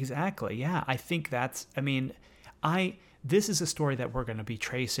 Exactly. Yeah. I think that's, this is a story that we're going to be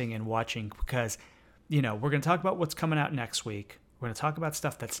tracing and watching because, we're going to talk about what's coming out next week. We're going to talk about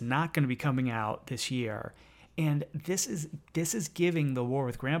stuff that's not going to be coming out this year. And this is giving The War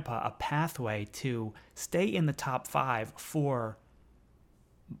with Grandpa a pathway to stay in the top 5 for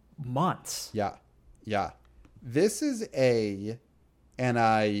months. Yeah. Yeah. This is and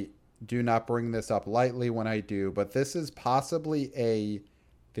I do not bring this up lightly when I do, but this is possibly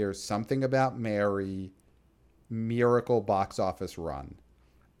There's Something About Mary miracle box office run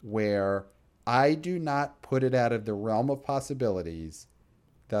where I do not put it out of the realm of possibilities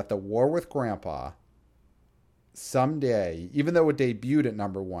that The War with Grandpa someday, even though it debuted at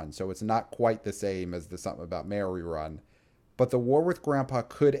number 1, so it's not quite the same as the Something About Mary run, but The War with Grandpa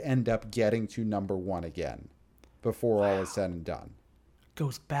could end up getting to number 1 again before all is said and done.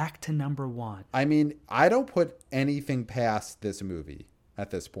 Goes back to number 1. I mean, I don't put anything past this movie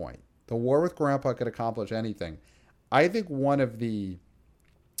at this point. The War with Grandpa could accomplish anything. I think one of the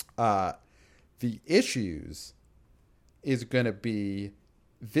issues is going to be,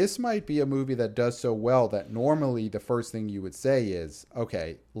 this might be a movie that does so well that normally the first thing you would say is,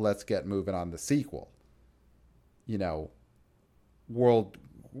 okay, let's get moving on the sequel. World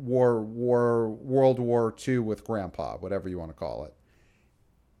War II with Grandpa, whatever you want to call it.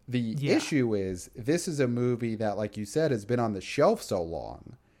 The issue is, this is a movie that, like you said, has been on the shelf so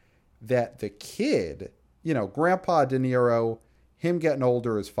long that the kid, Grandpa De Niro, him getting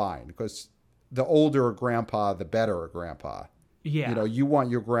older is fine because the older a grandpa, the better a grandpa. Yeah. You want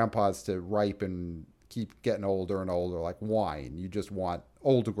your grandpas to ripen and keep getting older and older like wine. You just want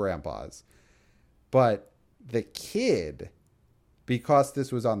older grandpas. But the kid, because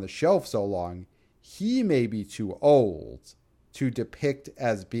this was on the shelf so long, he may be too old to depict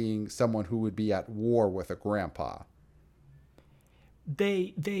as being someone who would be at war with a grandpa.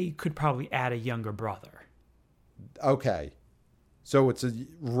 They could probably add a younger brother. Okay. So it's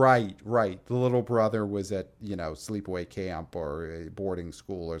right. The little brother was at, sleepaway camp or a boarding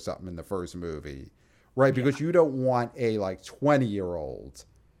school or something in the first movie. Right, because you don't want a 20-year-old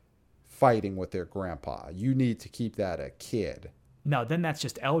fighting with their grandpa. You need to keep that a kid. No, then that's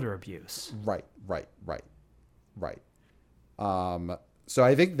just elder abuse. Right. So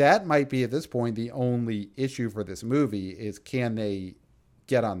I think that might be, at this point, the only issue for this movie is, can they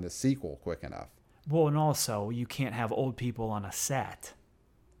get on the sequel quick enough? Well, and also, you can't have old people on a set.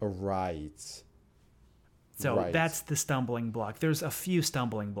 Right. So Right. that's the stumbling block. There's a few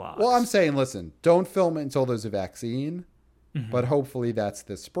stumbling blocks. Well, I'm saying, listen, don't film it until there's a vaccine, but hopefully that's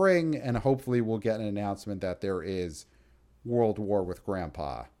this spring, and hopefully we'll get an announcement that there is World War with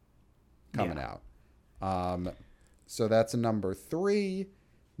Grandpa coming out. So that's a number 3.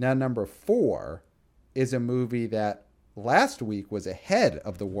 Now, number 4 is a movie that last week was ahead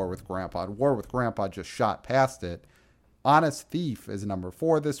of The War with Grandpa. War with Grandpa just shot past it. Honest Thief is number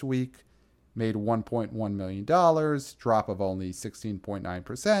 4 this week. Made $1.1 million, drop of only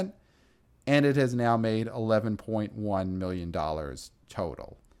 16.9%. And it has now made $11.1 million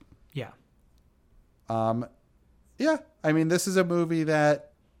total. Yeah. Yeah, I mean, this is a movie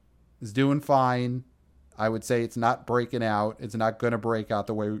that is doing fine. I would say it's not breaking out. It's not going to break out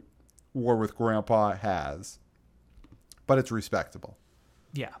the way War with Grandpa has. But it's respectable.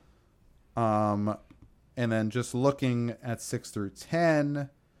 Yeah. And then just looking at 6 through 10,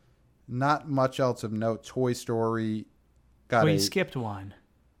 not much else of note. Toy Story got You skipped one.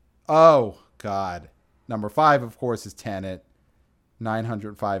 Oh, God. Number 5, of course, is Tenet.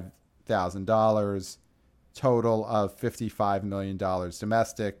 $905,000. Total of $55 million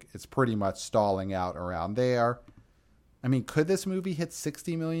domestic. It's pretty much stalling out around there. I mean, could this movie hit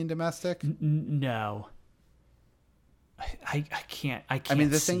 $60 million domestic? No. I can't. I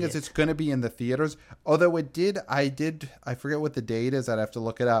mean, the thing is, it's going to be in the theaters. Although I forget what the date is. I'd have to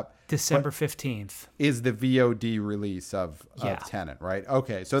look it up. December 15th. Is the VOD release of Tenet, right?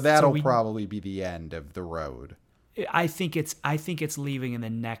 Okay, so that'll probably be the end of the road. I think it's leaving in the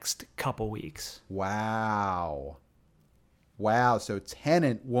next couple weeks. Wow. So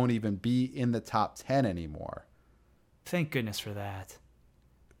Tenet won't even be in the top 10 anymore. Thank goodness for that.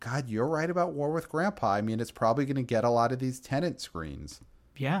 God, you're right about War with Grandpa. I mean, it's probably going to get a lot of these Tenet screens.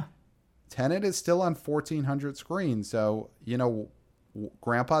 Yeah. Tenet is still on 1,400 screens, so,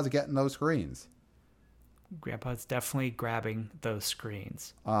 Grandpa's getting those screens. Grandpa's definitely grabbing those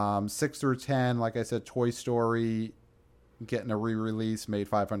screens. 6 through 10, like I said, Toy Story getting a re-release, made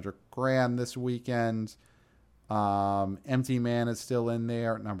 $500,000 this weekend. Empty Man is still in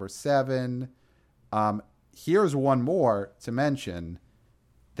there at number 7. Here's one more to mention,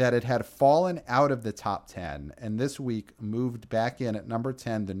 that it had fallen out of the top 10, and this week moved back in at number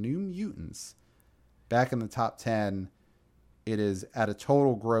 10, The New Mutants. Back in the top 10, it is at a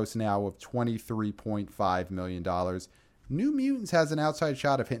total gross now of $23.5 million. New Mutants has an outside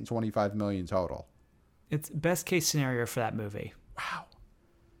shot of hitting $25 million total. It's best case scenario for that movie.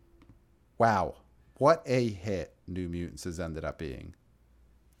 Wow. What a hit New Mutants has ended up being.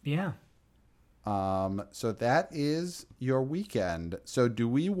 Yeah. So that is your weekend. So do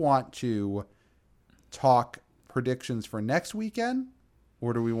we want to talk predictions for next weekend,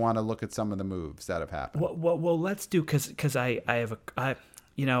 or do we want to look at some of the moves that have happened? Well, let's do, because I have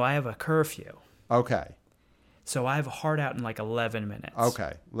a curfew. Okay. So I have a hard out in like 11 minutes.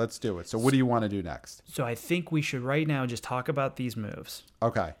 Okay, let's do it. So what do you want to do next? So I think we should right now just talk about these moves.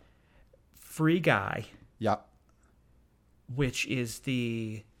 Okay. Free Guy. Yep. Which is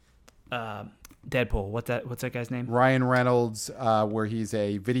the Deadpool. What's that guy's name? Ryan Reynolds, where he's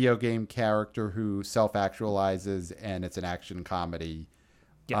a video game character who self-actualizes, and it's an action comedy.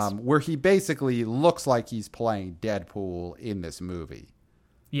 Yes. Where he basically looks like he's playing Deadpool in this movie.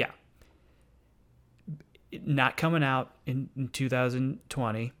 Yeah. Not coming out in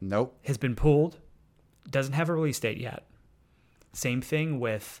 2020. Nope. Has been pulled. Doesn't have a release date yet. Same thing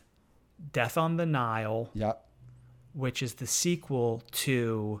with Death on the Nile. Yep. Which is the sequel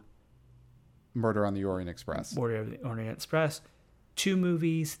to Murder on the Orient Express. Murder on the Orient Express. 2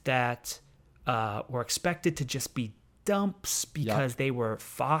 movies that were expected to just be dumps because they were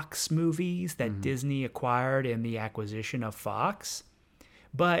Fox movies that Disney acquired in the acquisition of Fox.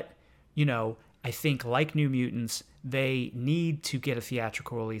 But, I think like New Mutants, they need to get a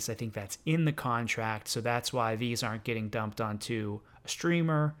theatrical release. I think that's in the contract. So that's why these aren't getting dumped onto a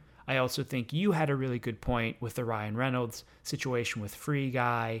streamer. I also think you had a really good point with the Ryan Reynolds situation with Free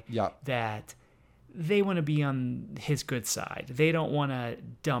Guy. That they want to be on his good side. They don't want to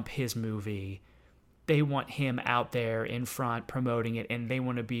dump his movie. They want him out there in front promoting it, and they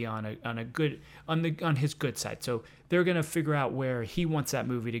want to be on his good side. So they're going to figure out where he wants that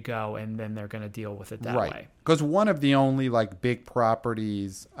movie to go, and then they're going to deal with it that way. Because one of the only big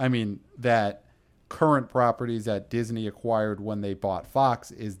properties, that current properties that Disney acquired when they bought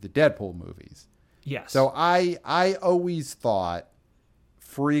Fox is the Deadpool movies. Yes. So I always thought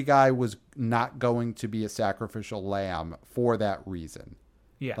Free Guy was not going to be a sacrificial lamb for that reason.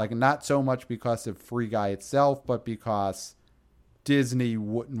 Yeah. Not so much because of Free Guy itself, but because Disney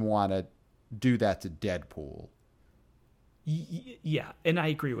wouldn't want to do that to Deadpool. Yeah, and I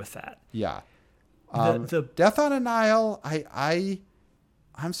agree with that. Yeah. The Death on the Nile,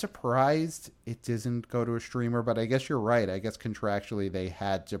 I'm surprised it doesn't go to a streamer, but I guess you're right. I guess contractually they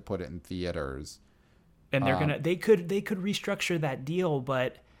had to put it in theaters. and they could restructure that deal,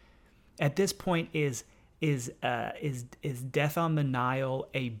 but at this point is Death on the Nile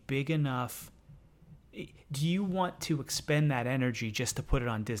a big enough? Do you want to expend that energy just to put it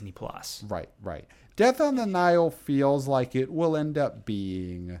on Disney Plus? Right. Death on the Nile feels like it will end up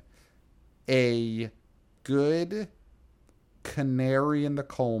being a good canary in the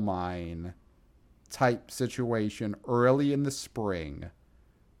coal mine type situation early in the spring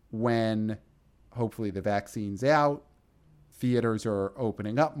when hopefully the vaccine's out, theaters are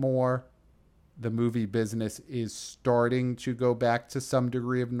opening up more, the movie business is starting to go back to some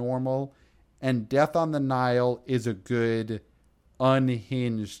degree of normal, and Death on the Nile is a good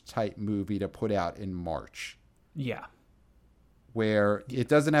unhinged type movie to put out in March. Yeah. Where it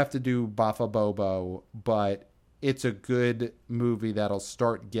doesn't have to do Bafa Bobo, but it's a good movie that'll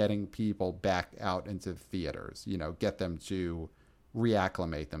start getting people back out into theaters, get them to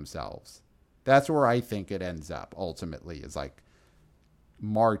reacclimate themselves. That's where I think it ends up ultimately, is like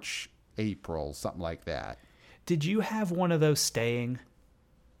March, April, something like that. Did you have one of those staying?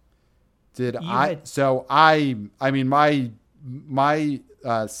 My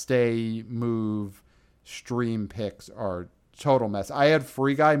stay, move, stream picks are total mess. I had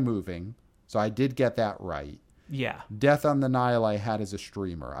Free Guy moving, so I did get that right. Yeah. Death on the Nile I had as a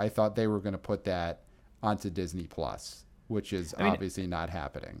streamer. I thought they were going to put that onto Disney Plus, which is obviously not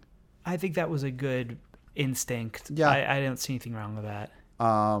happening. I think that was a good instinct. Yeah. I don't see anything wrong with that.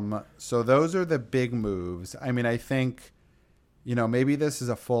 So those are the big moves. I mean, I think, maybe this is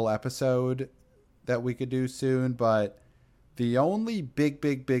a full episode that we could do soon, but the only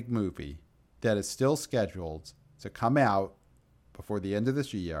big movie that is still scheduled to come out before the end of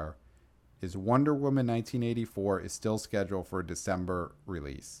this year is Wonder Woman 1984 is still scheduled for a December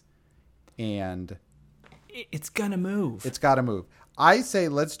release. And it's going to move. It's got to move. I say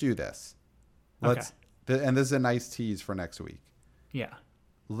let's do this. Okay. And this is a nice tease for next week. Yeah.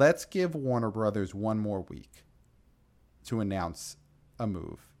 Let's give Warner Brothers one more week to announce a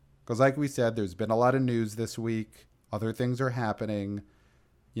move. Because like we said, there's been a lot of news this week. Other things are happening.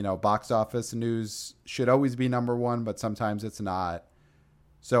 Box office news should always be number one, but sometimes it's not.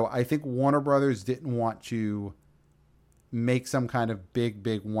 So I think Warner Brothers didn't want to make some kind of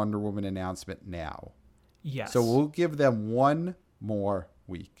big Wonder Woman announcement now. Yes. So we'll give them one more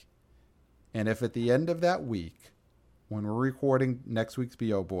week. And if at the end of that week, when we're recording next week's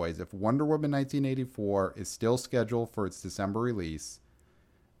BO Boys, if Wonder Woman 1984 is still scheduled for its December release,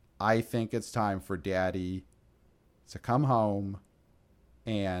 I think it's time for Daddy to come home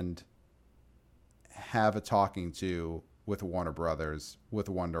and have a talking to with Warner Brothers, with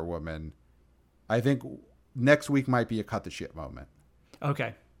Wonder Woman. I think next week might be a cut the shit moment.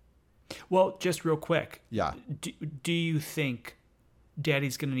 Okay. Well, just real quick. Yeah. Do you think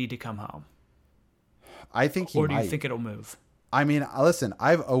Daddy's going to need to come home? I think he might. Or do you think it'll move? I mean, listen,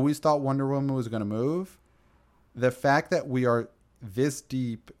 I've always thought Wonder Woman was going to move. The fact that we are this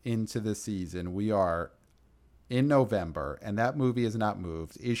deep into the season, we are in November, and that movie has not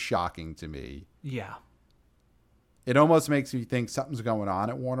moved, is shocking to me. Yeah. It almost makes me think something's going on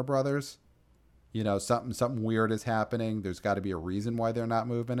at Warner Brothers. Something weird is happening. There's got to be a reason why they're not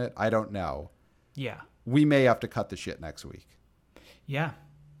moving it. I don't know. Yeah. We may have to cut the shit next week. Yeah.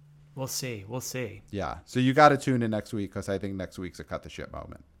 We'll see. Yeah. So you got to tune in next week, because I think next week's a cut the shit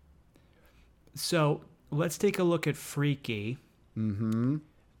moment. So let's take a look at Freaky. Mm-hmm.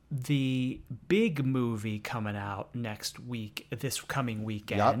 The big movie coming out next week, this coming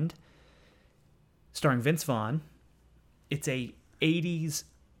weekend, starring Vince Vaughn. It's a 80s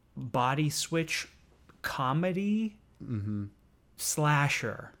body switch comedy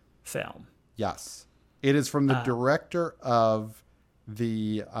slasher film. Yes. It is from the director of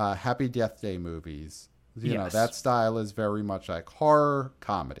the Happy Death Day movies. You know, that style is very much like horror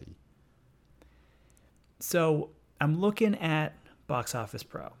comedy. So I'm looking at Box Office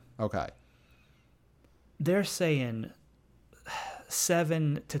Pro. Okay. They're saying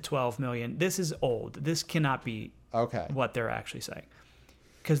 7 to 12 million. This is old. This cannot be what they're actually saying.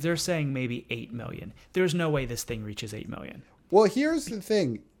 Because they're saying maybe 8 million. There's no way this thing reaches 8 million. Well, here's the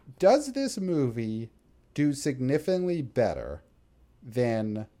thing. Does this movie do significantly better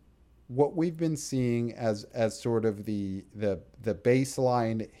than what we've been seeing as sort of the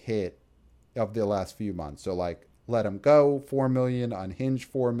baseline hit of the last few months? So like Let 'Em Go, 4 million, Unhinged,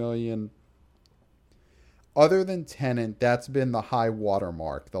 4 million. Other than Tenet, that's been the high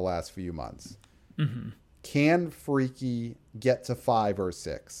watermark the last few months. Mm-hmm. Can Freaky get to 5 or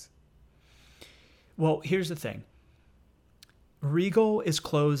 6? Well, here's the thing. Regal is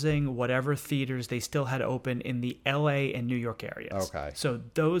closing whatever theaters they still had open in the LA and New York areas. Okay. So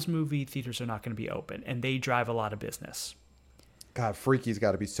those movie theaters are not going to be open, and they drive a lot of business. God, Freaky's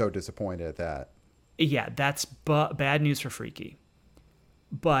got to be so disappointed at that. Yeah, that's bad news for Freaky.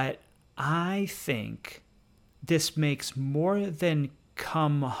 But I think this makes more than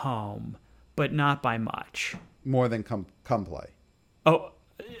Come Home, but not by much. More than come play. Oh,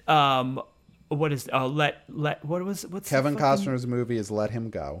 what is what's Kevin Costner's movie is Let Him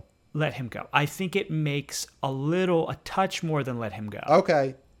Go. Let Him Go. I think it makes a touch more than Let Him Go.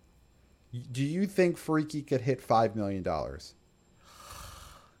 Okay. Do you think Freaky could hit $5 million?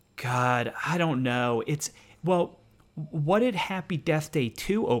 God, I don't know. What did Happy Death Day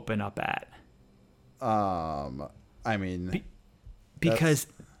 2 open up at? I mean, because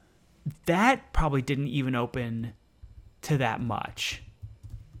that probably didn't even open to that much.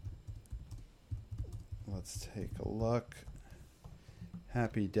 Let's take a look.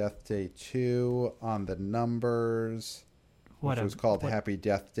 Happy Death Day 2 on the numbers, which was called Happy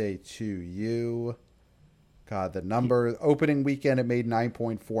Death Day 2U. God, the number opening weekend, it made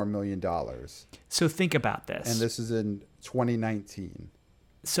 $9.4 million. So think about this. And this is in 2019.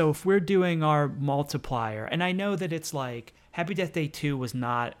 So if we're doing our multiplier, and I know that it's like Happy Death Day 2 was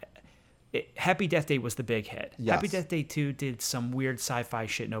not... Happy Death Day was the big hit. Yes. Happy Death Day 2 did some weird sci-fi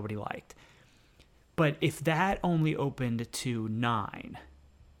shit nobody liked. But if that only opened to 9,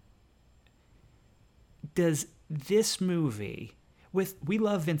 does this movie... we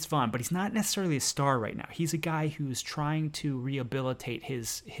love Vince Vaughn, but he's not necessarily a star right now. He's a guy who's trying to rehabilitate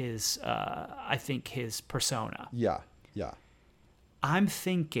his I think his persona. Yeah. I'm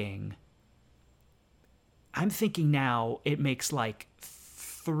thinking now it makes like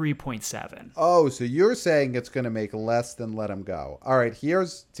 3.7. Oh, so you're saying it's going to make less than Let Him Go. All right,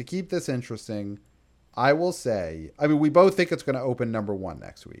 here's to keep this interesting. I will say, I mean, we both think it's going to open number 1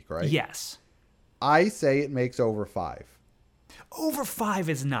 next week, right? Yes. I say it makes over 5. Over 5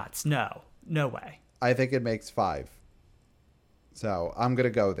 is nuts. No way. I think it makes 5. So I'm going to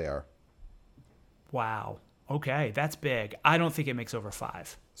go there. Wow. Okay, that's big. I don't think it makes over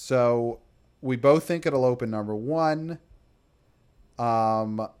 5. So we both think it'll open number 1.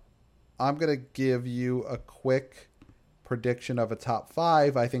 I'm going to give you a quick prediction of a top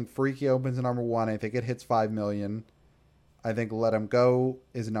 5. I think Freaky opens at number 1. I think it hits 5 million. I think Let Him Go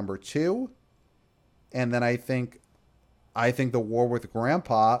is number 2. And then I think The War with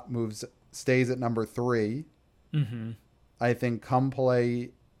Grandpa stays at number 3. Mm-hmm. I think Come Play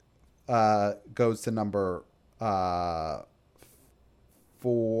goes to number 4.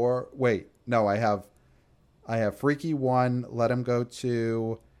 Wait, no, I have Freaky 1, Let Him Go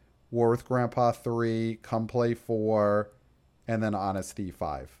 2, War with Grandpa 3, Come Play 4, and then Honest Thief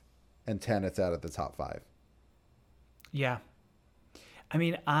 5. And 10, it's out of the top 5. Yeah. I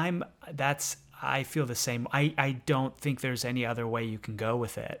mean, I feel the same. I don't think there's any other way you can go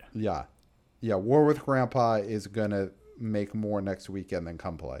with it. Yeah. War with Grandpa is going to make more next weekend than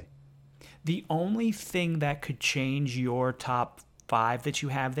Come Play. The only thing that could change your top 5 that you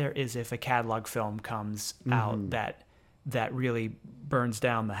have there is if a catalog film comes out that really burns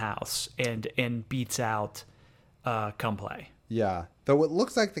down the house and beats out Come Play. Yeah. Though it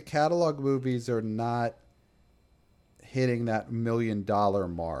looks like the catalog movies are not hitting that $1 million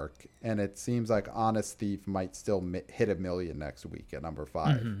mark, and it seems like Honest Thief might still hit $1 million next week at number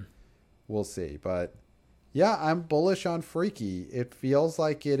 5. Mm-hmm. We'll see, but yeah, I'm bullish on Freaky. It feels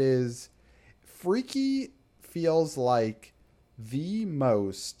like it is. Freaky feels like the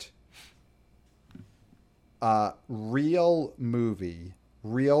most real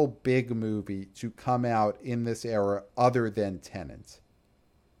big movie to come out in this era, other than Tenet.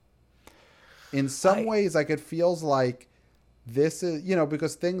 In some ways, like, it feels like this is,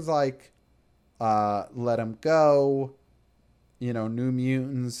 because things like Let Him Go, New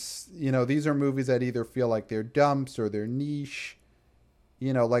Mutants, these are movies that either feel like they're dumps or they're niche.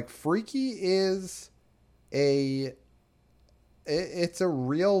 Like Freaky is it's a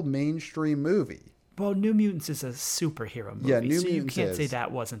real mainstream movie. Well, New Mutants is a superhero movie. Yeah, New so Mutants you can't say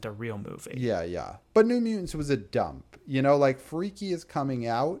that wasn't a real movie. Yeah. But New Mutants was a dump. Like Freaky is coming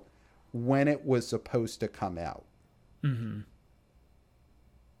out when it was supposed to come out. Mm-hmm.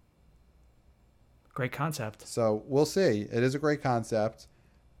 Great concept. So we'll see. It is a great concept.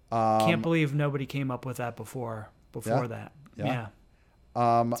 Can't believe nobody came up with that before that. Yeah.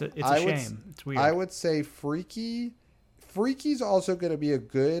 It's a shame. It's weird. I would say Freaky's also going to be a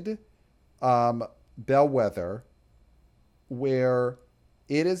good bellwether, where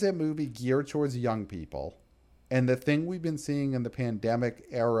it is a movie geared towards young people. And the thing we've been seeing in the pandemic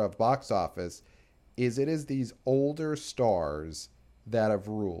era of box office is it is these older stars that have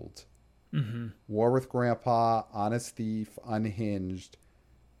ruled. Mm-hmm. War with Grandpa, Honest Thief, Unhinged.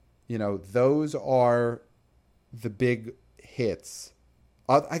 You know, those are the big hits.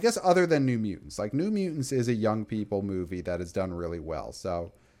 I guess other than New Mutants. Like, New Mutants is a young people movie that has done really well.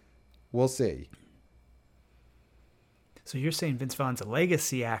 So, we'll see. So you're saying Vince Vaughn's a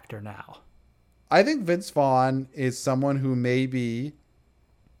legacy actor now? I think Vince Vaughn is someone who may be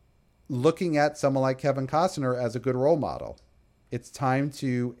looking at someone like Kevin Costner as a good role model. It's time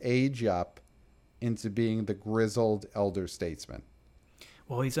to age up into being the grizzled elder statesman.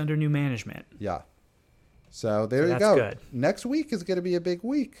 Well, he's under new management. Yeah. So there you go. Good. Next week is going to be a big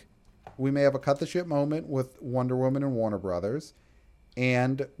week. We may have a cut the shit moment with Wonder Woman and Warner Brothers.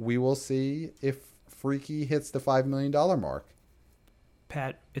 And we will see if Freaky hits the $5 million mark.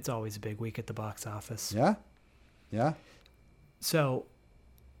 Pat, it's always a big week at the box office. Yeah. Yeah. So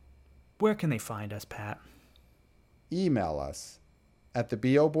where can they find us, Pat? Email us at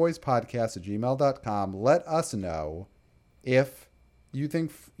theboboyspodcast@gmail.com. Let us know if you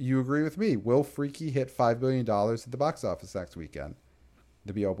think you agree with me. Will Freaky hit $5 billion at the box office next weekend?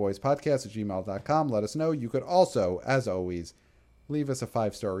 theboboyspodcast@gmail.com. Let us know. You could also, as always, leave us a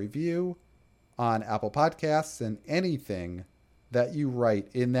 5-star review on Apple Podcasts, and anything that you write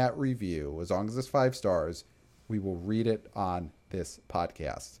in that review, as long as it's 5 stars, we will read it on this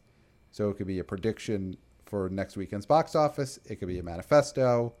podcast. So it could be a prediction for next weekend's box office. It could be a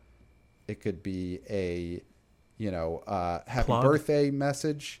manifesto. It could be a, happy plug. Birthday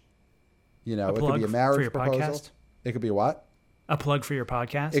message. It could be a marriage proposal. Podcast? It could be a what? A plug for your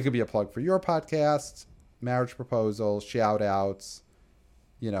podcast? It could be a plug for your podcast, marriage proposal, shout outs,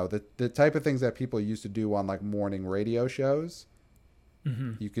 the type of things that people used to do on like morning radio shows.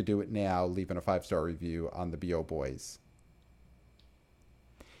 Mm-hmm. You could do it now, leaving a 5-star review on the BO Boys.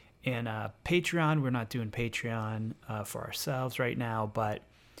 And Patreon, we're not doing Patreon for ourselves right now, but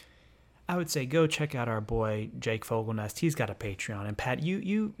I would say go check out our boy Jake Fogelnest. He's got a Patreon. And Pat,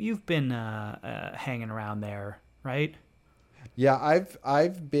 you've been hanging around there, right? Yeah,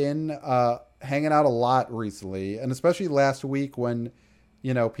 I've been hanging out a lot recently, and especially last week when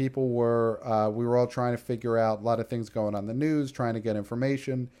people were we were all trying to figure out a lot of things going on in the news, trying to get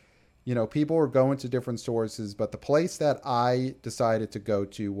information. People were going to different sources, but the place that I decided to go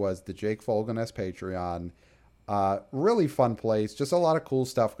to was the Jake Fogelnest Patreon. Really fun place. Just a lot of cool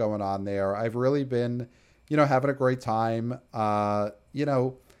stuff going on there. I've really been, having a great time.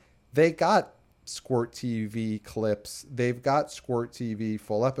 They got Squirt TV clips. They've got Squirt TV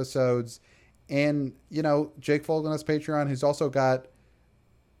full episodes. And, Jake Fogelnest Patreon, who's also got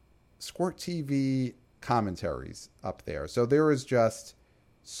Squirt TV commentaries up there. So there is just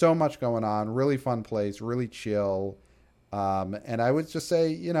so much going on. Really fun place, really chill. And I would just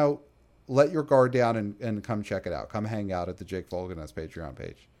say, let your guard down and come check it out. Come hang out at the Jake Fogelnest Patreon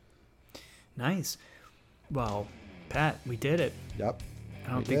page. Nice. Well, Pat, we did it. Yep.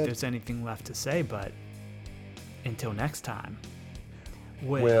 I don't think there's anything left to say, but until next time,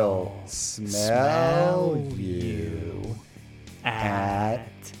 we'll smell you at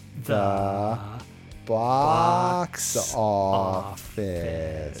the box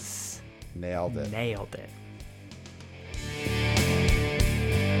office. Nailed it. Nailed it.